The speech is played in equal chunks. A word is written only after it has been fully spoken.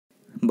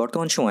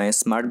বর্তমান সময়ে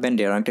স্মার্ট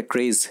ব্যান্ডের অনেকটা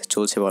ক্রেজ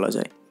চলছে বলা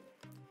যায়।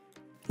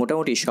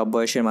 মোটামুটি সব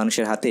বয়সের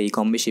মানুষের হাতেই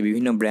কম বেশি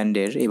বিভিন্ন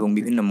ব্র্যান্ডের এবং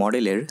বিভিন্ন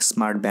মডেলের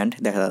স্মার্ট ব্যান্ড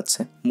দেখা যাচ্ছে।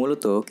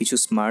 মূলত কিছু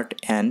স্মার্ট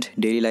অ্যান্ড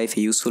ডেইলি লাইফে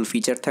ইউজফুল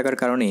ফিচার থাকার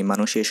কারণেই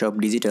মানুষ এসব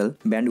ডিজিটাল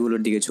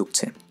ব্যান্ডগুলোর দিকে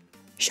ঝুঁকছে।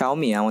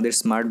 শাওমি আমাদের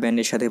স্মার্ট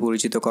ব্যান্ডের সাথে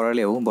পরিচিত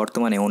করালেও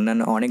বর্তমানে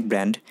অন্যান্য অনেক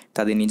ব্র্যান্ড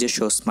তাদের নিজস্ব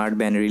স্মার্ট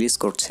ব্যান্ড রিলিজ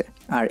করছে।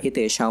 আর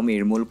এতে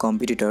শাওমির মূল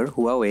কম্পিটিটর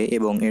হুয়াওয়ে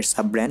এবং এর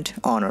সাব ব্র্যান্ড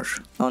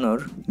অনর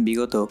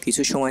বিগত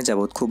কিছু সময়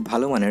যাবৎ খুব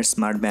ভালো মানের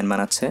স্মার্ট ব্যান্ড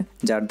বানাচ্ছে,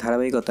 যার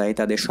ধারাবাহিকতায়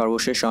তাদের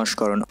সর্বশেষ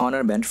সংস্করণ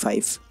honour band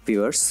 5।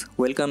 Viewers,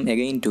 welcome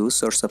again to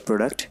source of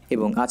product,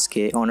 এবং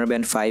আজকে অনার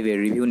ব্যান্ড 5 এর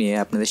রিভিউ নিয়ে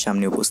আপনাদের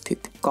সামনে উপস্থিত।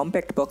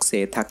 কম্প্যাক্ট বক্সে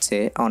থাকছে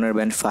honour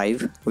band 5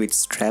 with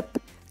strap,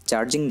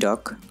 charging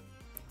doc,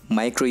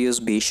 micro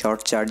USB short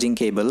charging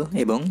cable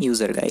এবং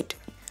ইউজার গাইড।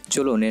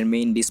 চলুন এর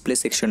মেইন ডিসপ্লে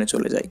সেকশনে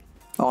চলে যাই।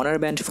 অনার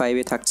ব্যান্ড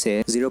 5-এ থাকছে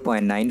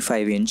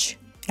 0.95 inch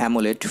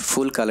AMOLED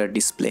full colour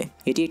display.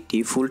 এটি একটি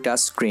ফুল টাচ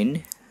স্ক্রিন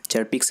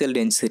যার পিক্সেল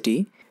ডেন্সিটি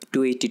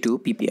 282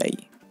 ppi,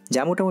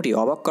 যা মোটামুটি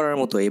অবাক করার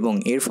মতো, এবং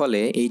এর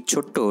ফলে এই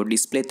ছোট্ট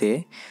ডিসপ্লেতে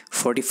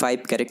 45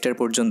 ক্যারেক্টার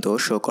পর্যন্ত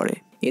শো করে।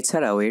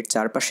 এছাড়াও এর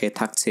চারপাশে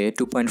থাকছে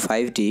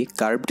 2.5D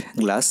কার্ভড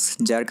গ্লাস,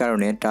 যার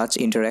কারণে টাচ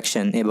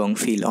ইন্টারাকশন এবং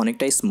ফিল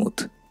অনেকটাই স্মুথ।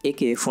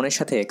 একে ফোনের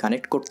সাথে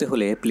কানেক্ট করতে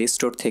হলে প্লে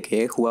স্টোর থেকে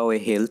হুয়াওয়ে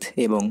হেলথ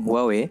এবং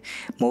হুয়াওয়ে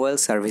মোবাইল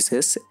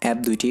সার্ভিসেস অ্যাপ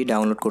দুইটি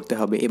ডাউনলোড করতে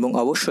হবে, এবং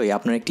অবশ্যই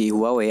আপনার একটি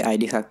হুয়াওয়ে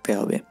আইডি থাকতে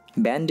হবে।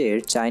 ব্যান্ডের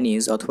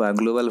চাইনিজ অথবা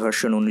গ্লোবাল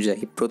ভার্সন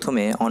অনুযায়ী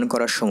প্রথমে অন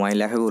করার সময়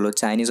লেখাগুলো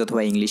চাইনিজ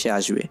অথবা ইংলিশে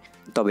আসবে,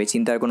 তবে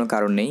চিন্তার কোনো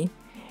কারণ নেই,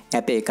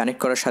 অ্যাপে কানেক্ট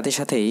করার সাথে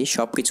সাথেই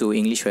সব কিছু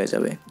ইংলিশ হয়ে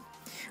যাবে।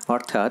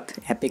 অর্থাৎ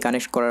অ্যাপে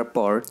কানেক্ট করার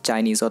পর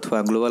চাইনিজ অথবা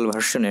গ্লোবাল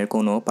ভার্সনের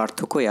কোনো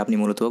পার্থক্যই আপনি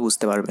মূলত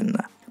বুঝতে পারবেন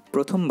না।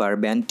 প্রথমবার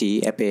ব্যান্ডটি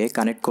অ্যাপে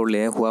কানেক্ট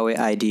করলে হুয়াওয়ে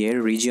আইডি এর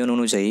রিজিয়ন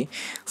অনুযায়ী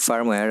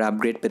ফার্মওয়্যার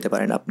আপগ্রেড পেতে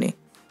পারেন আপনি।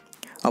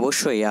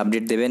 অবশ্যই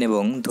আপডেট দেবেন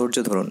এবং ধৈর্য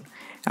ধরুন,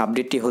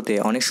 আপডেটটি হতে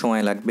অনেক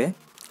সময় লাগবে।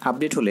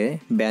 আপডেট হলে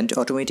ব্যান্ড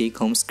অটোমেটিক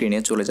হোম স্ক্রিনে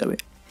চলে যাবে।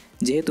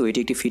 যেহেতু এটি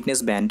একটি ফিটনেস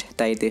ব্যান্ড,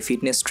 তাই এতে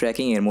ফিটনেস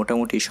ট্র্যাকিংয়ের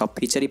মোটামুটি সব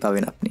ফিচারই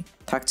পাবেন আপনি।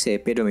 থাকছে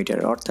পেডোমিটার,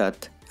 অর্থাৎ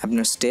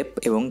আপনার স্টেপ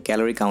এবং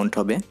ক্যালোরি কাউন্ট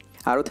হবে।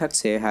 আরও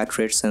থাকছে হার্ট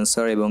রেট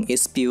সেন্সর এবং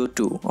SpO2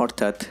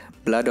 অর্থাৎ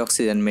blood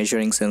oxygen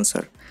measuring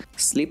sensor.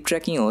 Slip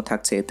ট্র্যাকিংও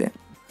থাকছে এতে।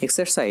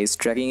 এক্সারসাইজ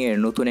ট্র্যাকিংয়ের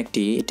নতুন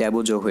একটি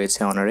ট্যাবও যোগ হয়েছে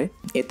অনারে।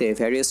 এতে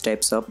various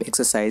types of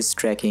exercise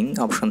tracking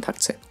option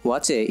থাকছে।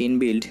 ওয়াচে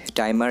ইনবিল্ড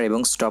টাইমার এবং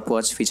স্টপ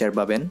ওয়াচ ফিচার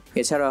পাবেন।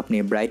 এছাড়াও আপনি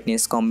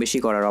ব্রাইটনেস কম বেশি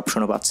করার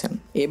অপশনও পাচ্ছেন।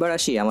 এবার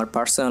আসি আমার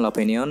পার্সোনাল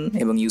অপিনিয়ন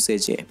এবং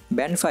ইউসেজে।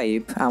 ব্যান্ড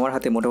 5 আমার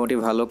হাতে মোটামুটি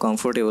ভালো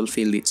কমফোর্টেবল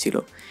ফিল দিচ্ছিল।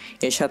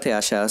 এর সাথে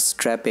আসা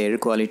স্ট্র্যাপের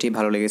কোয়ালিটি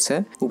ভালো লেগেছে।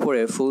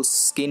 উপরে ফুল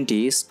স্কিনটি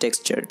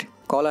টেক্সচার্ড।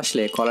 কল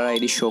আসলে কলার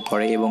আইডি শো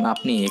করে এবং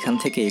আপনি এখান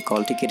থেকে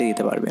কলটি কেটে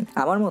দিতে পারবেন।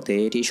 আমার মতে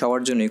এটি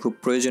সবার জন্যই খুব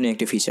প্রয়োজনীয়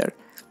একটি ফিচার।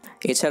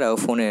 এছাড়াও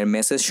ফোনের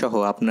মেসেজ সহ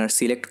আপনার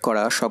সিলেক্ট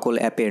করা সকল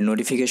অ্যাপের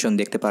নোটিফিকেশন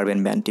দেখতে পারবেন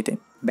ব্যান্ডটিতে।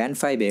 Band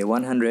 5-এ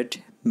 100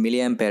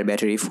 mAh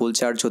battery full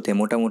charge হতে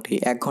মোটামুটি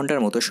 1 ঘন্টার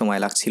মতো সময়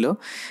লাগছিল,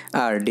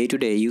 আর ডে টু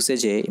ডে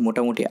ইউসেজে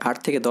মোটামুটি 8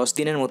 থেকে 10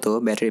 দিনের মতো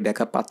ব্যাটারি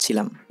ব্যাকআপ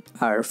পাচ্ছিলাম।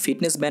 আর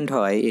ফিটনেস ব্যান্ড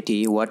হয় এটি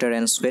ওয়াটার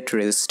অ্যান্ড সোয়েট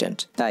রেজিস্ট্যান্ট,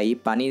 তাই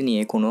পানি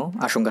নিয়ে কোনো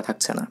আশঙ্কা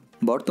থাকছে না।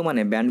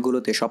 বর্তমানে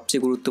ব্যান্ডগুলোতে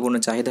সবচেয়ে গুরুত্বপূর্ণ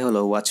চাহিদা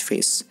হলো ওয়াচ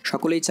ফেস।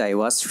 সকলেই চায়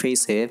ওয়াচ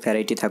ফেসে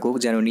ভ্যারাইটি থাকুক,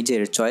 যেন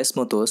নিজের চয়েস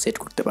মতো সেট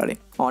করতে পারে।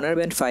 অনার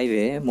ব্যান্ড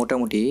 5-এ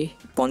মোটামুটি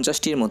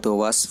 50টির মতো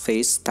ওয়াচ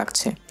ফেস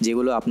থাকছে,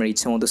 যেগুলো আপনার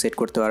ইচ্ছা মতো সেট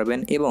করতে পারবেন,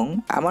 এবং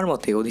আমার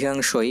মতে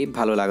অধিকাংশই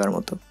ভালো লাগার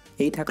মতো।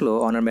 এই থাকলো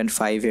অনার ব্যান্ড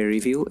 5-এর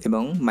রিভিউ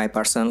এবং my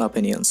personal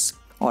opinions.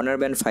 Honour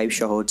band 5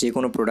 সহ যে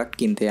কোনো প্রোডাক্ট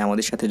কিনতে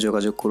আমাদের সাথে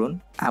যোগাযোগ করুন।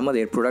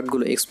 আমাদের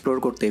প্রোডাক্টগুলো এক্সপ্লোর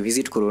করতে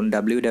ভিজিট করুন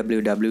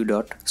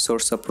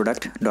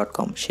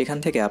www.sourceofproduct.com। সেখান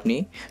থেকে আপনি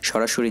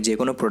সরাসরি যে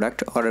কোনো প্রোডাক্ট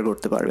অর্ডার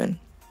করতে পারবেন।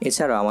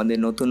 এছাড়াও আমাদের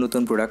নতুন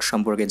নতুন প্রোডাক্ট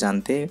সম্পর্কে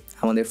জানতে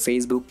আমাদের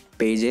ফেসবুক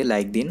পেজে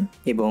লাইক দিন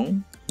এবং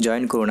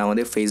জয়েন করুন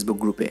আমাদের ফেসবুক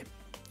গ্রুপে।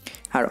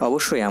 আর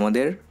অবশ্যই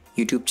আমাদের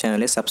ইউটিউব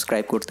চ্যানেলে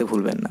সাবস্ক্রাইব করতে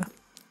ভুলবেন না।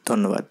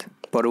 ধন্যবাদ।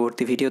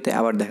 পরবর্তী ভিডিওতে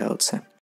আবার দেখা হচ্ছে।